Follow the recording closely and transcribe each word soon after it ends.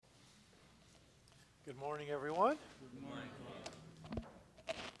Good morning, everyone. Good morning.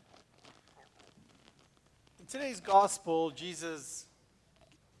 In today's gospel, Jesus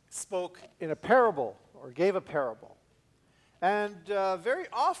spoke in a parable, or gave a parable. And very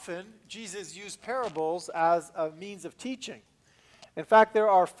often, Jesus used parables as a means of teaching. In fact, there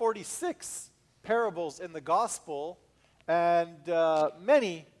are 46 parables in the gospel, and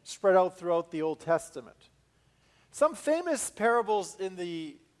many spread out throughout the Old Testament. Some famous parables in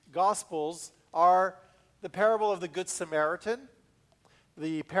the Gospels are the parable of the Good Samaritan,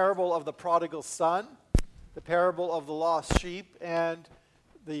 the parable of the prodigal son, the parable of the lost sheep, and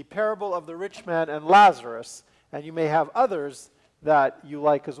the parable of the rich man and Lazarus. And you may have others that you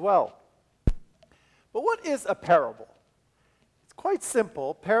like as well. But what is a parable? It's quite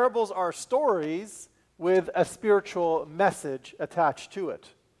simple. Parables are stories with a spiritual message attached to it.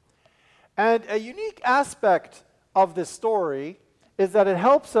 And a unique aspect of this story is that it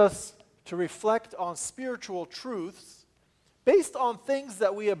helps us to reflect on spiritual truths based on things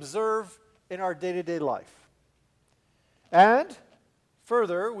that we observe in our day-to-day life. And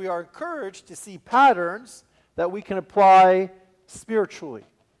further, we are encouraged to see patterns that we can apply spiritually.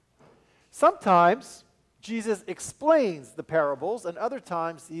 Sometimes Jesus explains the parables, and other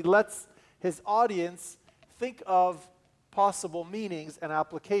times he lets his audience think of possible meanings and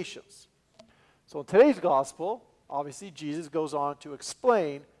applications. So in today's gospel, obviously, Jesus goes on to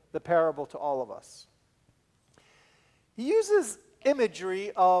explain the parable to all of us. He uses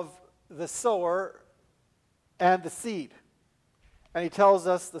imagery of the sower and the seed. And he tells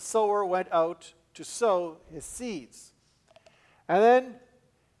us the sower went out to sow his seeds. And then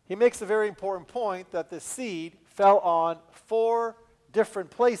he makes a very important point that the seed fell on 4 different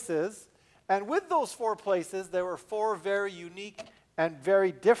places. And with those 4 places, there were 4 very unique and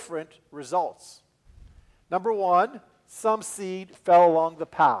very different results. Number 1, some seed fell along the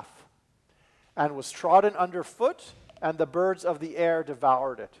path and was trodden underfoot, and the birds of the air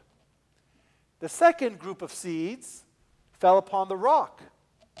devoured it. The second group of seeds fell upon the rock,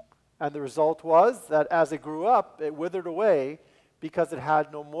 and the result was that as it grew up, it withered away because it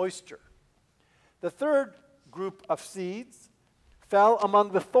had no moisture. The third group of seeds fell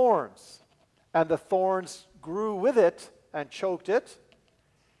among the thorns, and the thorns grew with it and choked it.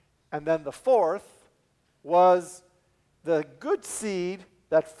 And then the fourth was the good seed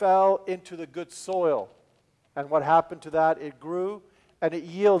that fell into the good soil. And what happened to that? It grew and it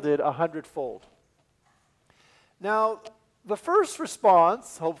yielded 100-fold. Now, the first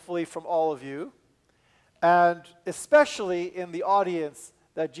response, hopefully from all of you, and especially in the audience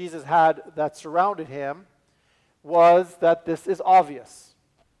that Jesus had that surrounded him, was that this is obvious.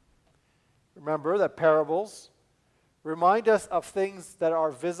 Remember that parables remind us of things that are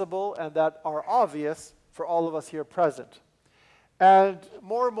visible and that are obvious for all of us here present. And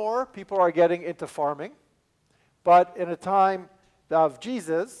more people are getting into farming, but in a time of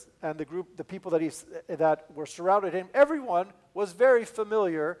Jesus and the people that were surrounded him, everyone was very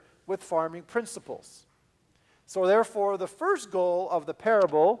familiar with farming principles. So therefore, the first goal of the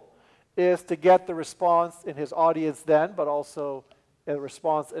parable is to get the response in his audience then, but also a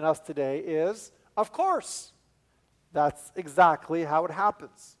response in us today is, of course, that's exactly how it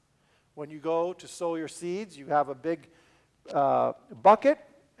happens. When you go to sow your seeds, you have a big bucket,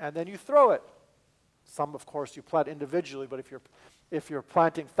 and then you throw it. Some, of course, you plant individually, but if you're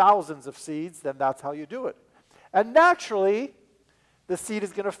planting thousands of seeds, then that's how you do it. And naturally, the seed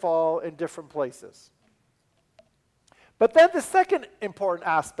is going to fall in different places. But then the second important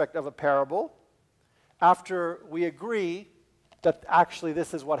aspect of a parable, after we agree that actually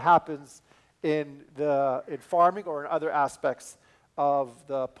this is what happens in farming or in other aspects of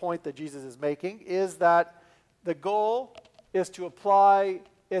the point that Jesus is making, is that the goal is to apply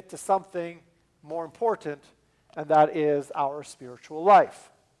it to something more important, and that is our spiritual life.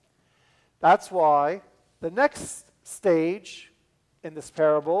 That's why the next stage in this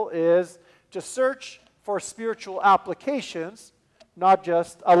parable is to search for spiritual applications, not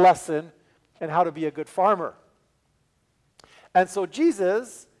just a lesson in how to be a good farmer. And so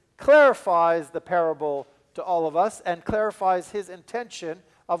Jesus clarifies the parable to all of us and clarifies his intention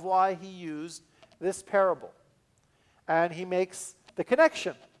of why he used this parable. And he makes the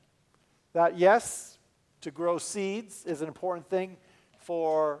connection that yes, to grow seeds is an important thing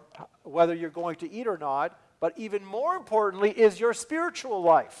for whether you're going to eat or not, but even more importantly is your spiritual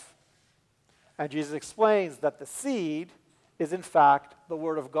life. And Jesus explains that the seed is in fact the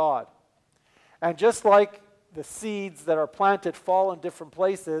Word of God. And just like the seeds that are planted fall in different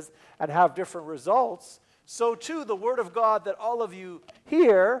places and have different results, so too the Word of God that all of you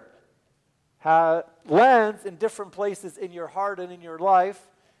hear lands in different places in your heart and in your life,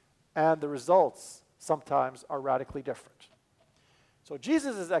 and the results sometimes are radically different. So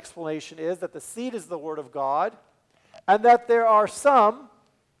Jesus' explanation is that the seed is the Word of God, and that there are some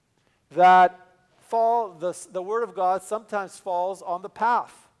that fall, the Word of God sometimes falls on the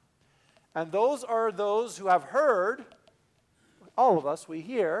path. And those are those who have heard, all of us, we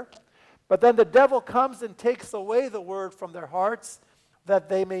hear, but then the devil comes and takes away the Word from their hearts that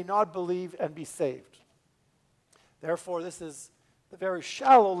they may not believe and be saved. Therefore, this is the very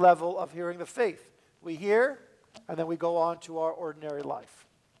shallow level of hearing the faith. We hear, and then we go on to our ordinary life.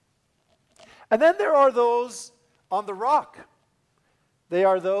 And then there are those on the rock. They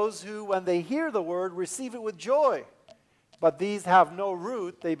are those who, when they hear the word, receive it with joy. But these have no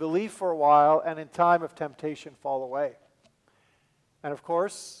root. They believe for a while, and in time of temptation fall away. And of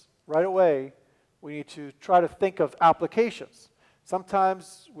course, right away, we need to try to think of applications.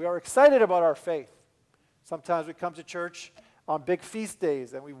 Sometimes we are excited about our faith. Sometimes we come to church on big feast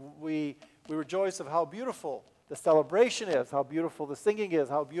days, and we rejoice of how beautiful the celebration is, how beautiful the singing is,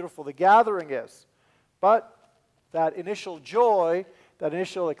 how beautiful the gathering is. But that initial joy, that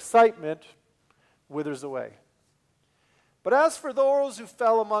initial excitement withers away. But as for those who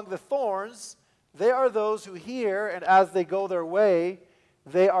fell among the thorns, they are those who hear, and as they go their way,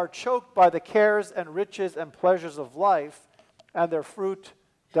 they are choked by the cares and riches and pleasures of life, and their fruit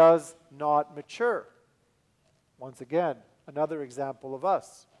does not mature. Once again, another example of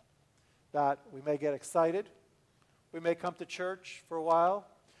us, that we may get excited, we may come to church for a while,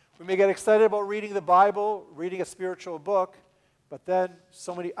 we may get excited about reading the Bible, reading a spiritual book, but then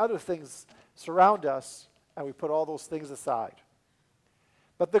so many other things surround us, and we put all those things aside.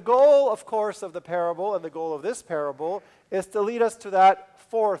 But the goal, of course, of the parable, and the goal of this parable, is to lead us to that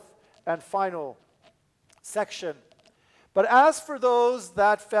fourth and final section. But as for those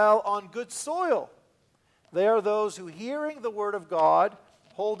that fell on good soil, they are those who, hearing the word of God,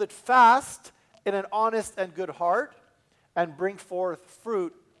 hold it fast in an honest and good heart, and bring forth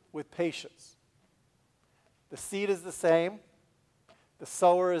fruit with patience. The seed is the same, the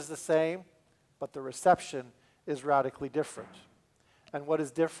sower is the same, but the reception is radically different. And what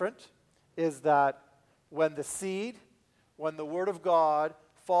is different is that when the seed, when the word of God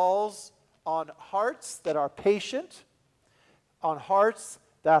falls on hearts that are patient, on hearts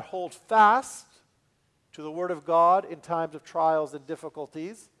that hold fast to the word of God in times of trials and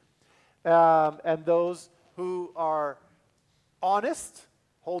difficulties, and those who are honest,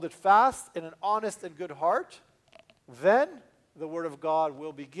 hold it fast in an honest and good heart, then the word of God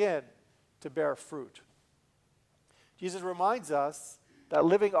will begin to bear fruit. Jesus reminds us that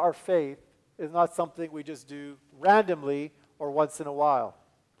living our faith is not something we just do randomly or once in a while.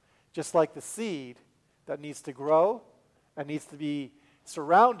 Just like the seed that needs to grow and needs to be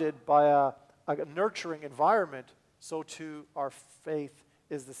surrounded by a nurturing environment, so too our faith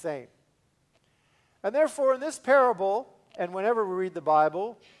is the same. And therefore, in this parable, and whenever we read the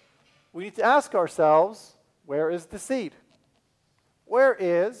Bible, we need to ask ourselves, where is the seed? Where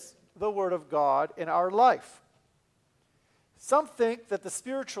is the Word of God in our life? Some think that the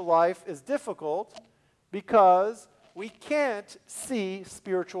spiritual life is difficult because we can't see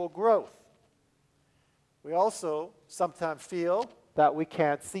spiritual growth. We also sometimes feel that we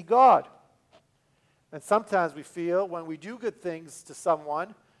can't see God. And sometimes we feel when we do good things to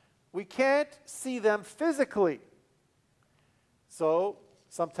someone, we can't see them physically. So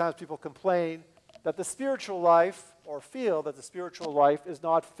sometimes people complain that the spiritual life, or feel that the spiritual life is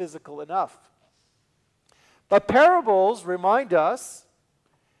not physical enough. But parables remind us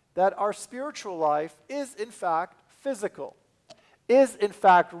that our spiritual life is in fact physical, is in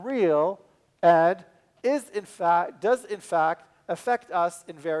fact real, and does in fact affect us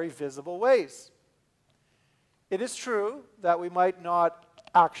in very visible ways. It is true that we might not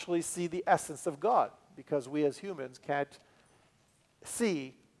actually see the essence of God, because we as humans can't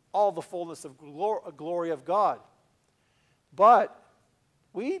see all the fullness of glory of God. But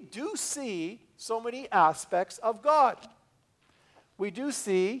we do see so many aspects of God. We do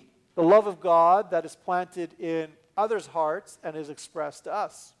see the love of God that is planted in others' hearts and is expressed to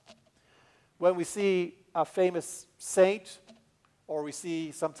us. When we see a famous saint, or we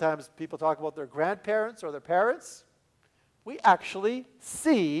see sometimes people talk about their grandparents or their parents, we actually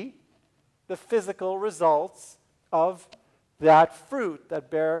see the physical results of that fruit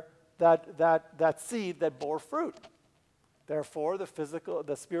that seed that bore fruit. Therefore,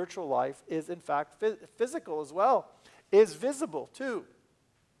 the spiritual life is in fact physical as well, is visible too.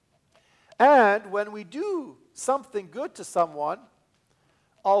 And when we do something good to someone,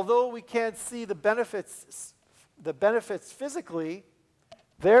 although we can't see the benefits physically,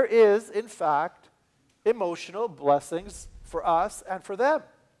 there is in fact emotional blessings for us and for them.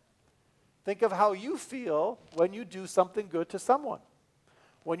 Think of how you feel when you do something good to someone,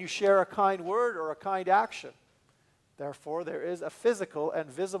 when you share a kind word or a kind action. Therefore, there is a physical and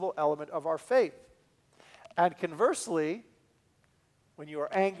visible element of our faith. And conversely, when you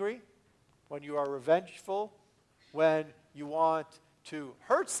are angry, when you are revengeful, when you want to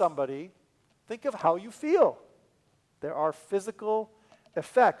hurt somebody, think of how you feel. There are physical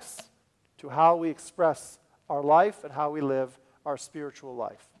effects to how we express our life and how we live our spiritual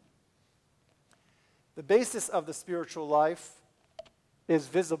life. The basis of the spiritual life is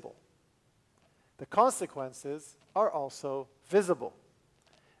visible. The consequences are also visible.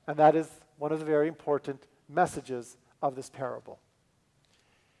 And that is one of the very important messages of this parable.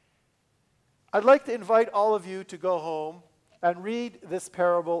 I'd like to invite all of you to go home and read this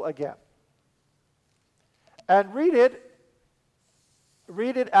parable again. And read it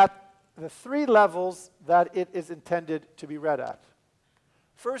at the three levels that it is intended to be read at.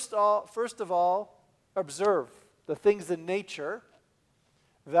 First of all, observe the things in nature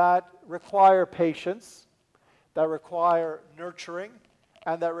that require patience, that require nurturing,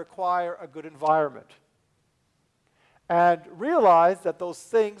 and that require a good environment. And realize that those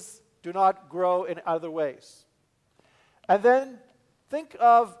things do not grow in other ways. And then think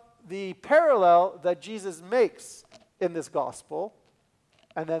of the parallel that Jesus makes in this gospel.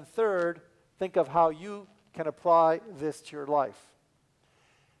 And then third, think of how you can apply this to your life.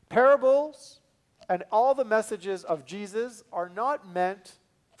 Parables and all the messages of Jesus are not meant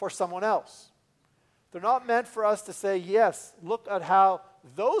for someone else. They're not meant for us to say, yes, look at how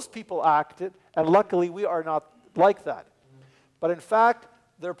those people acted, and luckily we are not like that. But in fact,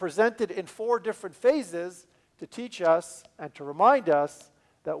 they're presented in 4 different phases to teach us and to remind us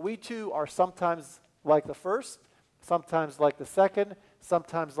that we too are sometimes like the first, sometimes like the second,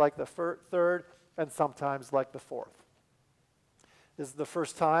 sometimes like the third, and sometimes like the fourth. This is the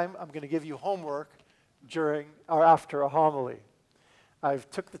first time I'm going to give you homework during or after a homily. I've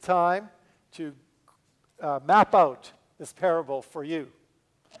took the time to map out this parable for you,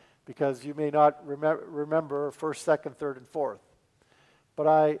 because you may not remember first, second, third, and fourth. But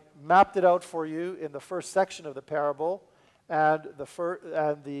I mapped it out for you in the first section of the parable, and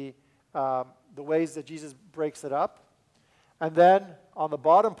the ways that Jesus breaks it up. And then on the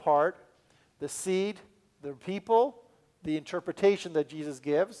bottom part, the seed, the people, the interpretation that Jesus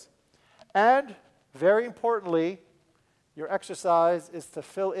gives, and very importantly, your exercise is to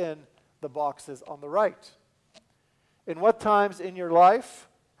fill in the boxes on the right. In what times in your life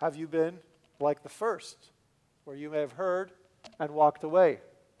have you been like the first, where you may have heard and walked away?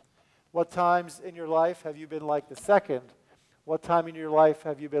 What times in your life have you been like the second? What time in your life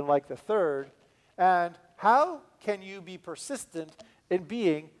have you been like the third? And how can you be persistent in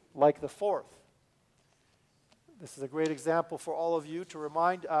being like the fourth? This is a great example for all of you to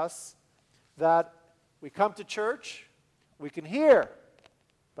remind us that we come to church, we can hear,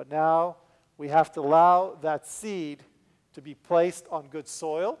 but now we have to allow that seed to be placed on good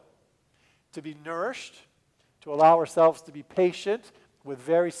soil, to be nourished, to allow ourselves to be patient with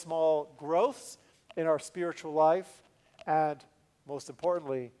very small growths in our spiritual life, and most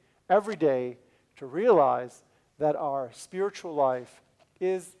importantly, every day to realize that our spiritual life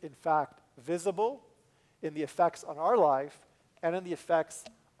is in fact visible in the effects on our life and in the effects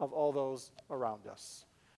of all those around us.